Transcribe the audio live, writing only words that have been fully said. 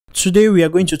Today we are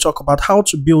going to talk about how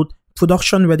to build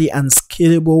production-ready and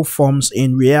scalable forms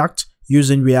in React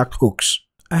using React hooks.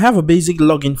 I have a basic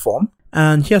login form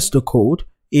and here's the code.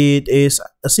 It is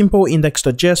a simple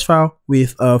index.js file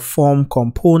with a form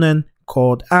component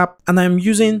called app, and I'm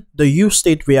using the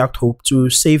useState React hook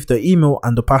to save the email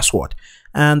and the password.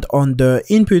 And on the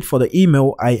input for the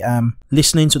email, I am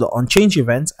listening to the onChange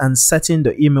event and setting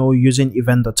the email using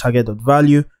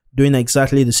event.target.value, doing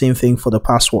exactly the same thing for the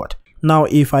password. Now,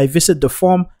 if I visit the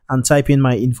form and type in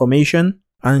my information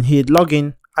and hit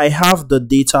login, I have the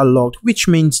data logged, which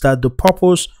means that the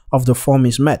purpose of the form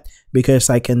is met because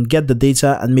I can get the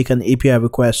data and make an API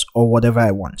request or whatever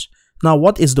I want. Now,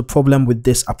 what is the problem with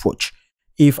this approach?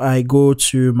 If I go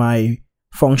to my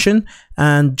function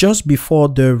and just before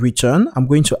the return, I'm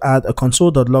going to add a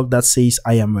console.log that says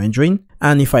I am rendering.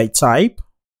 And if I type,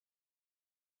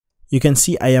 you can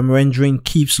see I am rendering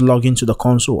keeps logging to the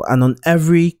console, and on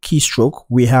every keystroke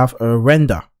we have a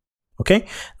render. Okay,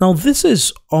 now this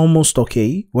is almost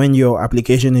okay when your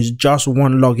application is just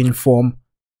one login form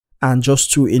and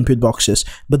just two input boxes,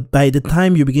 but by the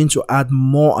time you begin to add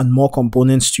more and more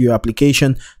components to your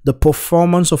application, the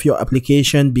performance of your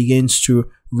application begins to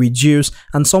reduce,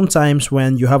 and sometimes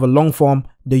when you have a long form,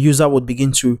 the user would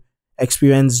begin to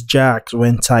experience jags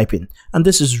when typing, and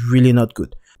this is really not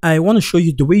good. I want to show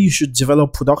you the way you should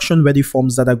develop production-ready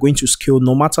forms that are going to scale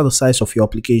no matter the size of your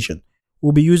application.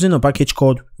 We'll be using a package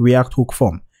called React Hook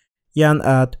Form. Yarn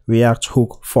add React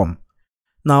Hook Form.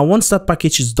 Now, once that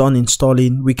package is done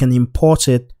installing, we can import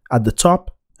it at the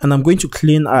top, and I'm going to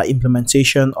clean our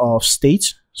implementation of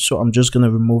state. So I'm just going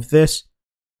to remove this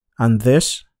and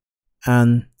this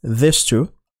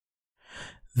too.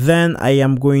 Then I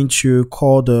am going to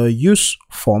call the use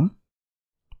form.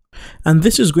 And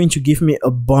this is going to give me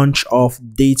a bunch of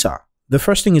data. The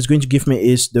first thing it's going to give me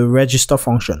is the register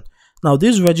function. Now,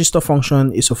 this register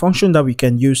function is a function that we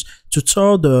can use to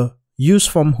tell the use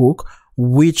form hook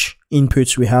which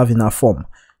inputs we have in our form.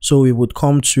 So we would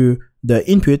come to the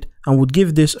input and would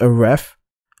give this a ref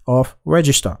of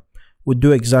register. We'll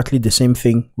do exactly the same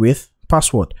thing with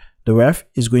password. The ref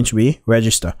is going to be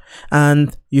register.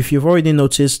 And if you've already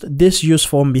noticed, this use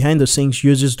form behind the scenes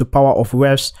uses the power of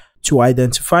refs to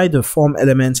identify the form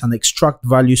elements and extract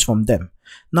values from them.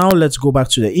 Now let's go back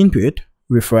to the input,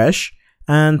 refresh,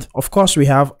 and of course we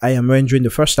have I am rendering the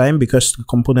first time because the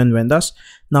component renders.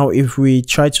 Now if we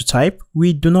try to type,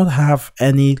 we do not have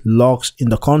any logs in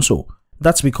the console.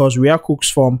 That's because React Hooks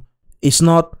form is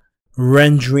not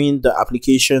rendering the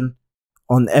application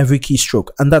on every keystroke,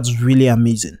 and that's really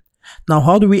amazing. Now,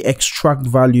 how do we extract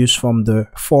values from the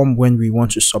form when we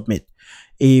want to submit?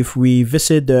 If we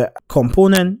visit the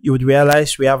component, you would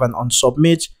realize we have an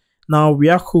onSubmit. Now,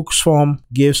 React Hooks form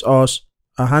gives us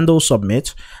a handle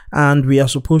submit, and we are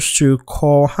supposed to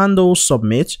call handle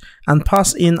submit and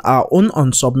pass in our own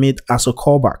onSubmit as a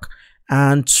callback.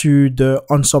 And to the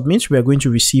onSubmit, we are going to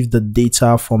receive the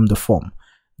data from the form.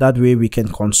 That way we can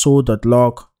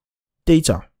console.log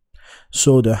data.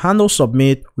 So the handle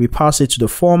submit, we pass it to the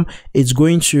form. It's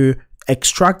going to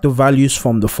extract the values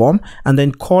from the form and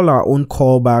then call our own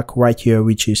callback right here,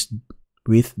 which is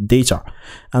with data.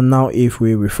 And now if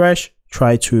we refresh,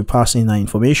 try to pass in our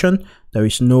information, there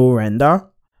is no render.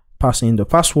 Pass in the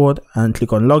password and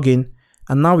click on login,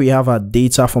 and now we have our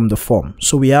data from the form.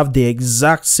 So we have the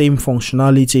exact same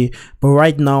functionality, but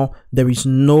right now there is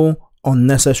no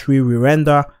unnecessary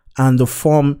re-render, and the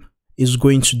form is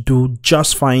going to do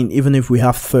just fine even if we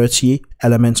have 30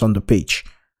 elements on the page.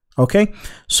 Okay,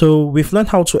 so we've learned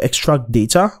how to extract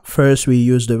data. First, we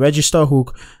use the register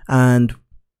hook and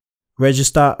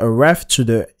register a ref to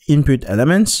the input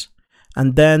elements,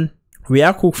 and then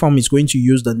React Hook Form is going to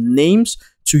use the names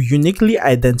to uniquely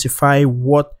identify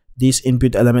what these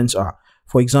input elements are.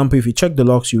 For example, if you check the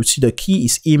logs, you will see the key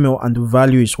is email and the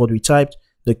value is what we typed,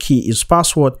 the key is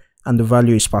password and the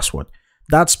value is password.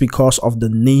 That's because of the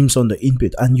names on the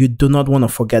input, and you do not want to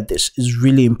forget this. It's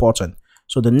really important.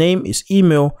 So the name is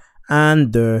email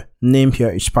and the name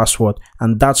here is password,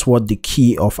 and that's what the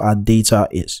key of our data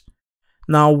is.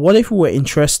 Now, what if we were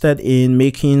interested in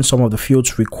making some of the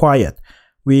fields required?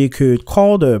 We could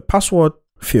call the password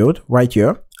field right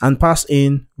here and pass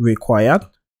in required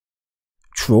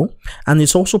true, and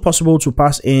it's also possible to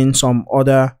pass in some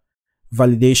other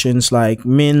validations like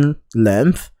min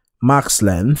length, max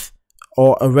length,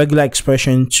 or a regular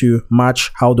expression to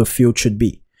match how the field should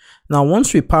be. Now,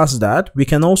 once we pass that, we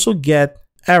can also get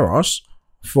errors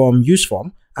from use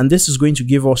form, and this is going to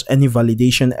give us any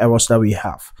validation errors that we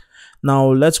have.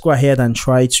 Now, let's go ahead and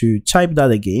try to type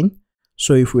that again.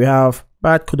 So if we have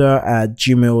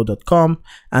badcoder@gmail.com,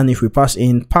 and if we pass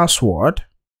in password,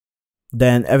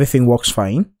 then everything works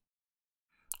fine.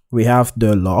 we have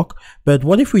the log. But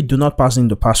what if we do not pass in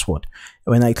the password?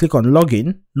 When I click on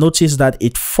login, notice that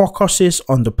it focuses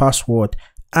on the password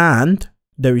and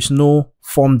there is no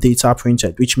form data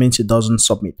printed, which means it doesn't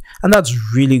submit. And that's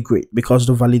really great because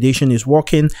the validation is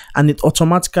working and it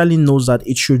automatically knows that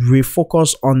it should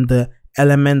refocus on the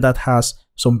element that has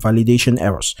some validation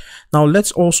errors. Now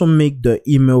let's also make the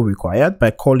email required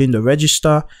by calling the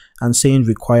register and saying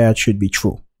required should be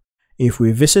true. If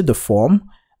we visit the form,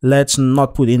 let's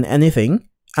not put in anything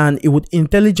and it would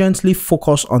intelligently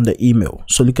focus on the email.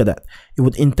 So look at that. It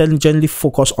would intelligently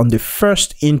focus on the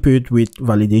first input with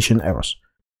validation errors.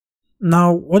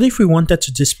 Now, what if we wanted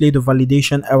to display the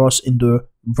validation errors in the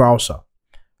browser?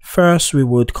 First, we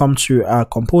would come to our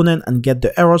component and get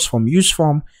the errors from use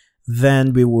form.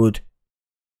 Then we would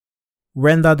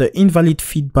render the invalid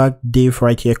feedback div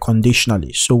right here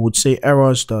conditionally. So we would say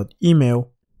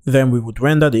errors.email. Then we would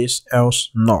render this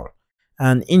else null.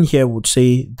 And in here we would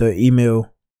say the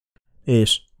email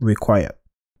is required.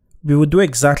 We would do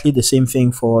exactly the same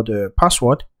thing for the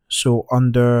password. So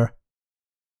under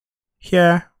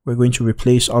here, we're going to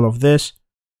replace all of this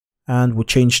and we'll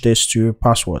change this to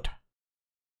password.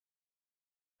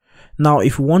 Now,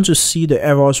 if we want to see the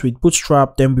errors with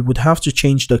Bootstrap, then we would have to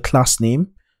change the class name.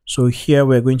 So here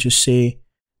we're going to say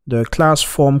the class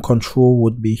form control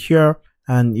would be here.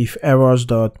 And if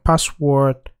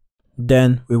errors.password,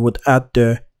 then we would add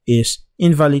the is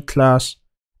invalid class,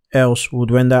 else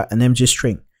would render an empty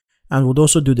string. And would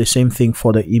also do the same thing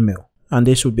for the email. And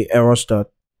this would be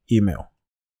errors.email.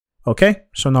 Okay,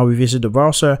 so now we visit the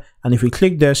browser, and if we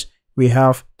click this, we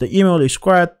have the email is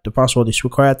required, the password is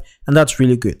required, and that's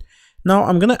really good. Now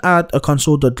I'm going to add a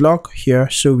console.log here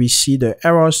so we see the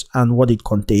errors and what it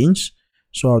contains.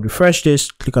 So I'll refresh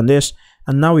this, click on this,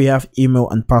 and now we have email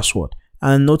and password.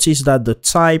 And notice that the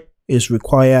type is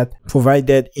required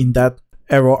provided in that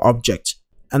error object.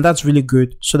 And that's really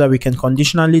good so that we can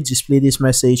conditionally display this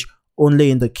message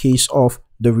only in the case of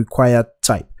the required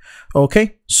type.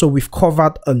 Okay, so we've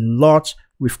covered a lot,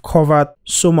 we've covered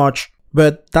so much,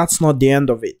 but that's not the end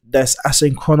of it. There's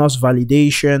asynchronous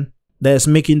validation, there's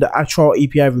making the actual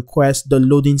API request, the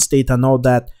loading state and all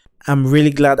that. I'm really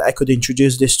glad I could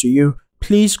introduce this to you.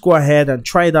 Please go ahead and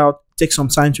try it out, take some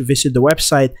time to visit the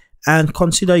website and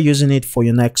consider using it for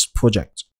your next project.